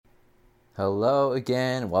Hello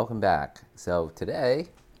again, welcome back. So today,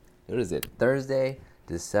 what is it? Thursday,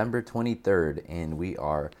 December 23rd, and we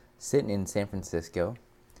are sitting in San Francisco.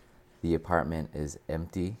 The apartment is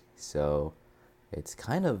empty, so it's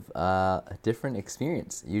kind of a different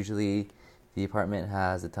experience. Usually, the apartment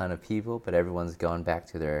has a ton of people, but everyone's gone back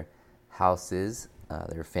to their houses,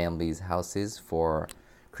 their families' houses for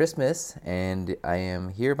Christmas, and I am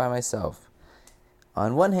here by myself.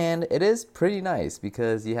 On one hand, it is pretty nice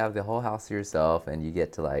because you have the whole house to yourself and you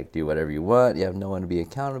get to do whatever you want. You have no one to be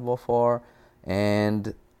accountable for.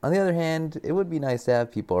 And on the other hand, it would be nice to have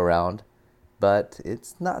people around, but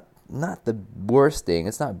it's not the worst thing.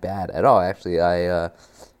 It's not bad at all. Actually, I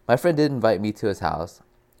my friend did invite me to his house,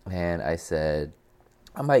 and I said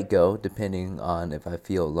I might go depending on if I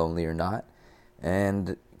feel lonely or not.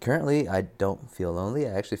 And currently, I don't feel lonely.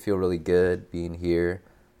 I actually feel really good being here,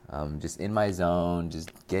 just in my zone,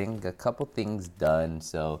 just getting a couple things done.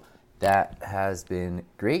 So that has been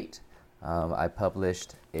great. I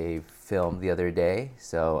published a film the other day,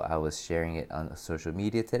 so I was sharing it on social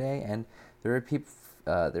media today, and there were people.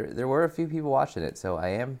 There were a few people watching it, so I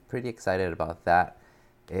am pretty excited about that.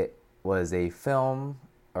 It was a film,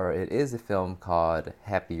 or it is a film called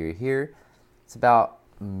Happy You're Here. It's about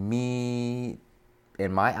me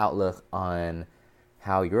and my outlook on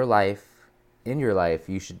how in your life,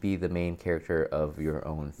 you should be the main character of your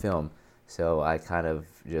own film. So I kind of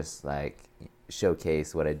just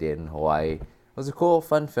showcase what I did in Hawaii. It was a cool,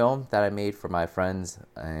 fun film that I made for my friends,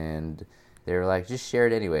 and they were like, just share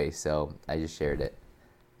it anyway. So I just shared it.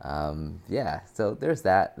 Yeah, so there's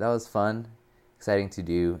that. That was fun, exciting to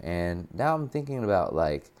do. And now I'm thinking about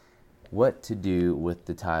what to do with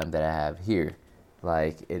the time that I have here.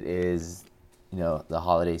 It is, the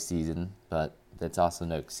holiday season, but that's also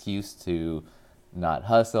no excuse to not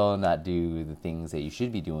hustle, not do the things that you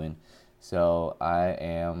should be doing. So I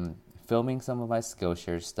am filming some of my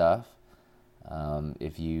Skillshare stuff.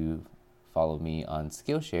 If you follow me on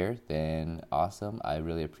Skillshare, then awesome. I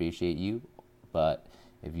really appreciate you. But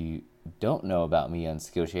if you don't know about me on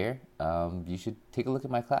Skillshare, you should take a look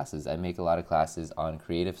at my classes. I make a lot of classes on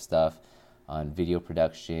creative stuff, on video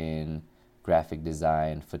production, graphic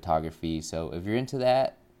design, photography. So if you're into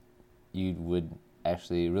that, you would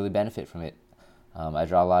actually really benefit from it. I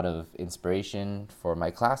draw a lot of inspiration for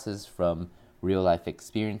my classes from real life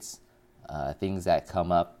experience, things that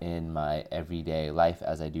come up in my everyday life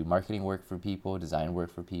as I do marketing work for people, design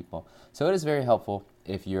work for people. So it is very helpful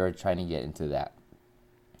if you're trying to get into that.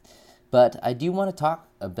 But I do want to talk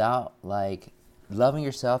about loving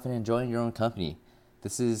yourself and enjoying your own company.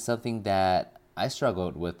 This is something that I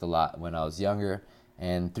struggled with a lot when I was younger,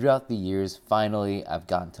 and throughout the years, finally, I've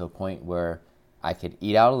gotten to a point where I could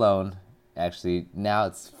eat out alone. Actually, now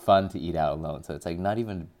it's fun to eat out alone, so it's not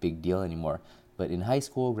even a big deal anymore. But in high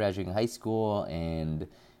school, graduating high school, and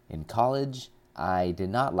in college, I did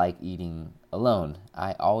not like eating alone.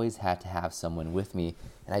 I always had to have someone with me,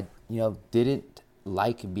 and didn't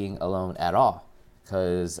like being alone at all,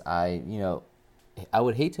 because I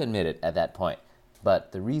would hate to admit it at that point.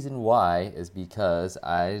 But the reason why is because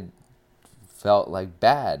I felt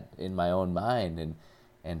bad in my own mind,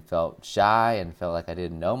 and felt shy and felt like I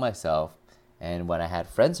didn't know myself. And when I had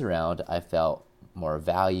friends around, I felt more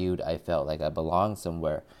valued. I felt like I belonged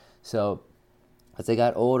somewhere. So as I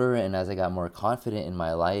got older and as I got more confident in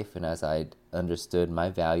my life and as I understood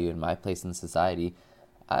my value and my place in society,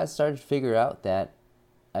 I started to figure out that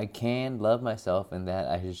I can love myself and that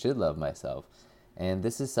I should love myself. And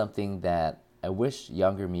this is something that I wish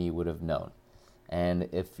younger me would have known. And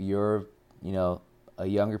if you're, a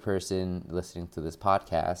younger person listening to this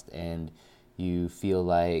podcast and you feel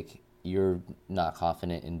like you're not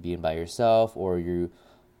confident in being by yourself, or you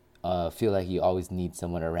feel like you always need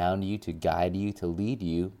someone around you to guide you, to lead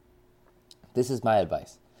you, this is my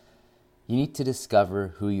advice. You need to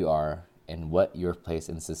discover who you are and what your place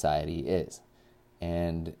in society is.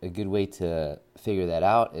 And a good way to figure that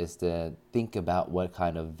out is to think about what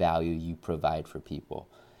kind of value you provide for people.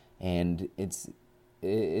 And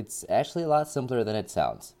it's actually a lot simpler than it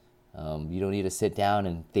sounds. You don't need to sit down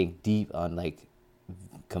and think deep on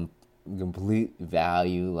complete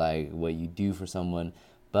value, like what you do for someone.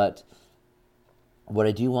 But what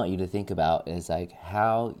I do want you to think about is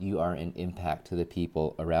how you are an impact to the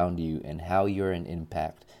people around you, and how you're an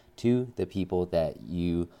impact to the people that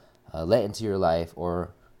you let into your life,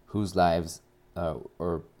 or whose lives,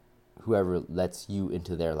 or whoever lets you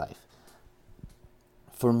into their life.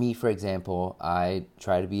 For me, for example, I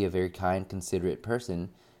try to be a very kind, considerate person,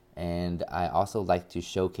 and I also like to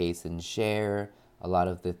showcase and share a lot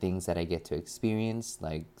of the things that I get to experience,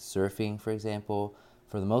 like surfing, for example,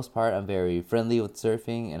 for the most part, I'm very friendly with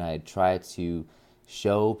surfing, and I try to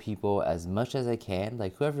show people as much as I can.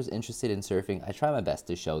 Like whoever's interested in surfing, I try my best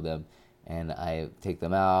to show them, and I take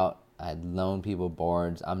them out. I loan people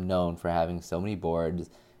boards. I'm known for having so many boards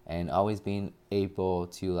and always being able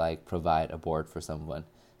to like provide a board for someone.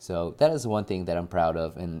 So that is one thing that I'm proud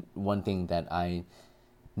of, and one thing that I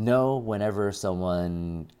know whenever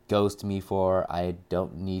someone goes to me for, I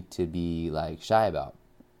don't need to be like shy about.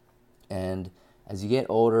 And as you get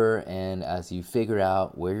older and as you figure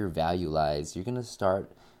out where your value lies, you're going to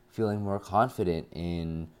start feeling more confident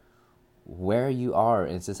in where you are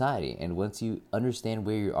in society. And once you understand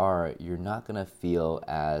where you are, you're not going to feel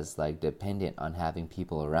as like dependent on having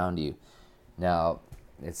people around you. Now,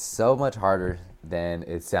 it's so much harder than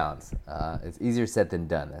it sounds. It's easier said than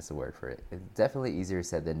done. That's the word for it. It's definitely easier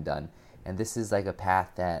said than done. And this is like a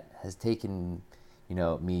path that has taken,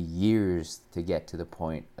 me years to get to the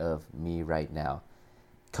point of me right now.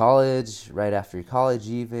 College, right after college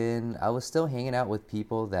even, I was still hanging out with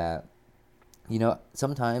people that,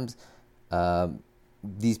 sometimes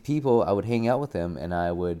these people, I would hang out with them and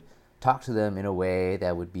I would talk to them in a way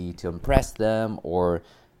that would be to impress them, or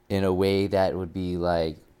in a way that would be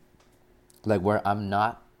like where I'm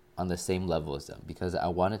not on the same level as them, because I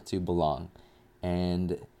wanted to belong.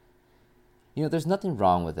 And there's nothing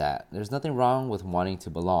wrong with that. There's nothing wrong with wanting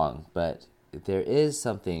to belong, but there is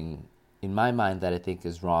something in my mind that I think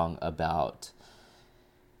is wrong about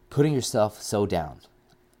putting yourself so down,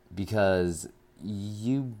 because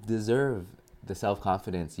you deserve the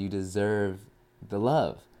self-confidence, you deserve the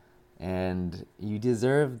love, and you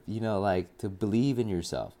deserve, to believe in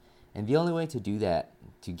yourself. And the only way to do that,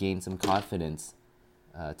 to gain some confidence,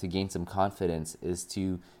 is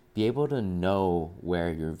to be able to know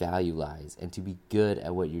where your value lies and to be good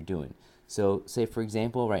at what you're doing. So, say for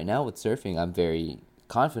example, right now with surfing, I'm very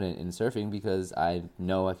confident in surfing because I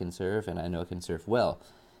know I can surf and I know I can surf well.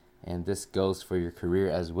 And this goes for your career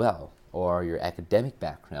as well, or your academic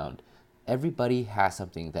background. Everybody has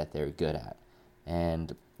something that they're good at.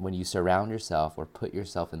 And when you surround yourself or put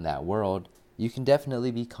yourself in that world, you can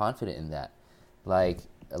definitely be confident in that. Like,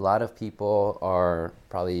 a lot of people are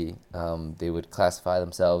probably, they would classify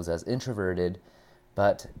themselves as introverted,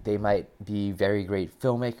 but they might be very great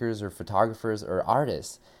filmmakers or photographers or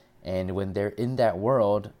artists. And when they're in that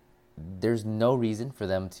world, there's no reason for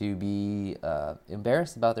them to be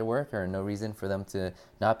embarrassed about their work, or no reason for them to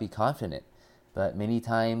not be confident. But many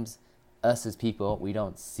times, us as people, we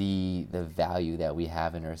don't see the value that we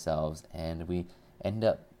have in ourselves, and we end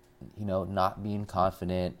up, not being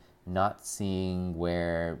confident, not seeing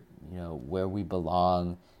where we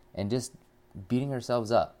belong, and just beating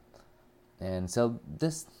ourselves up. And so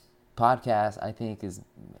this podcast, I think,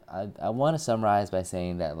 I want to summarize by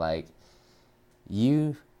saying that, like,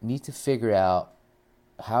 you need to figure out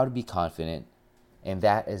how to be confident, and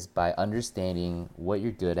that is by understanding what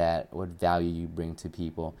you're good at, what value you bring to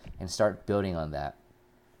people, and start building on that.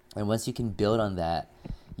 And once you can build on that,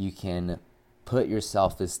 you can put your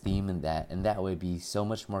self-esteem in that, and that way be so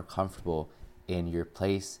much more comfortable in your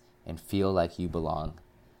place and feel like you belong.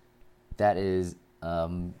 That is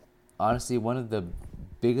honestly one of the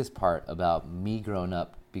biggest part about me growing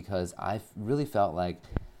up, because I really felt like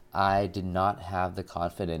I did not have the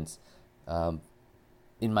confidence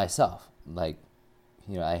in myself. Like,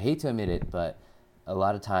 I hate to admit it, but a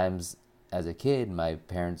lot of times as a kid, my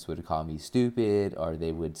parents would call me stupid, or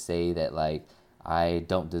they would say that, like, I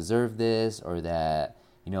don't deserve this, or that,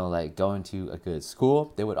 like, going to a good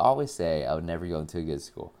school, they would always say I would never go into a good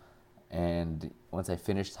school. And once I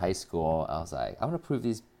finished high school, I was like, I'm going to prove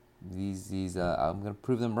I'm going to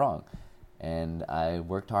prove them wrong. And I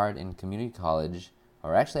worked hard in community college,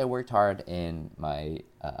 or actually I worked hard in my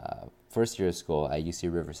first year of school at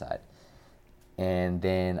UC Riverside. And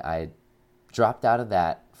then I dropped out of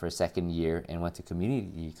that for a second year and went to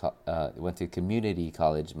community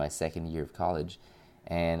college my second year of college.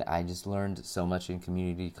 And I just learned so much in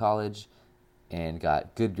community college and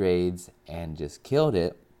got good grades and just killed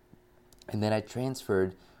it. And then I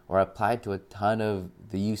transferred, or applied to a ton of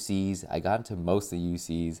the UCs. I got into most of the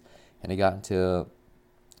UCs, and I got into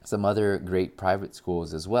some other great private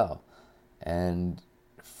schools as well. And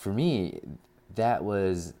for me, that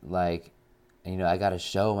was like, I got to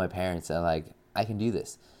show my parents that, like, I can do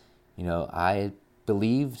this. I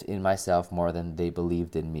believed in myself more than they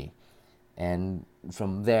believed in me. And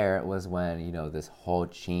from there was when, this whole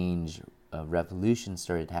change, revolution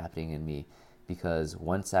started happening in me. Because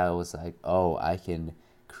once I was like, oh, I can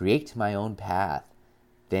create my own path,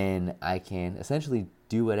 then I can essentially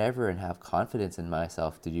do whatever and have confidence in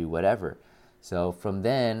myself to do whatever. So from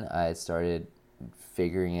then, I started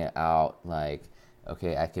figuring it out, like,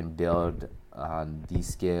 okay, I can build on these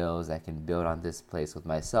skills, I can build on this place with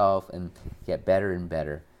myself and get better and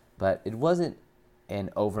better. But it wasn't an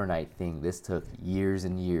overnight thing. This took years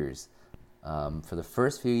and years. For the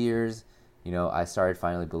first few years, I started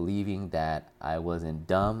finally believing that I wasn't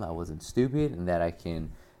dumb, I wasn't stupid, and that I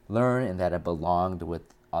can learn and that I belonged with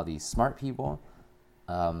all these smart people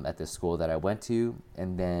at the school that I went to.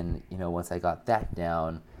 And then, once I got that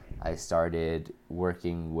down, I started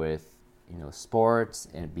working with, sports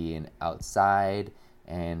and being outside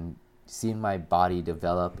and seeing my body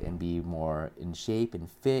develop and be more in shape and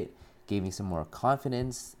fit gave me some more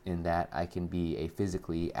confidence in that I can be a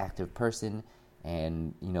physically active person.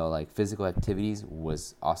 And, like physical activities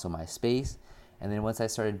was also my space. And then once I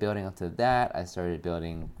started building onto that, I started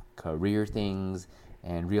building career things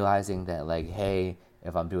and realizing that, like, hey,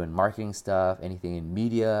 if I'm doing marketing stuff, anything in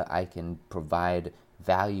media, I can provide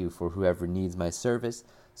value for whoever needs my service.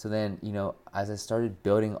 So then, as I started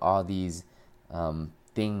building all these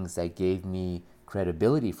things that gave me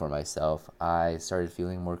credibility for myself, I started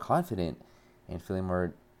feeling more confident and feeling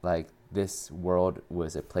more like this world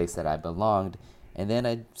was a place that I belonged. And then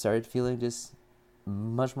I started feeling just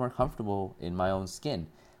much more comfortable in my own skin.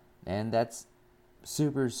 And that's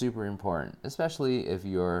super, super important, especially if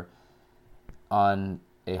you're on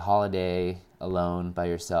a holiday alone by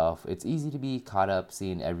yourself. It's easy to be caught up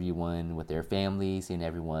seeing everyone with their family, seeing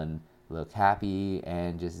everyone look happy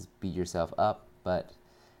and just beat yourself up. But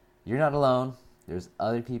you're not alone. There's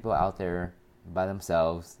other people out there by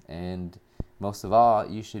themselves, and most of all,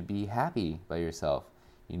 you should be happy by yourself.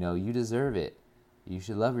 You deserve it. You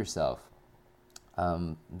should love yourself.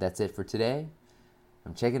 That's it for today.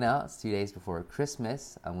 I'm checking out. It's 2 days before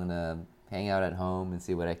Christmas. I'm going to hang out at home and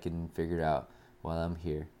see what I can figure out while I'm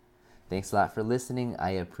here. Thanks a lot for listening.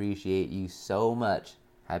 I appreciate you so much.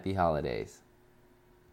 Happy holidays.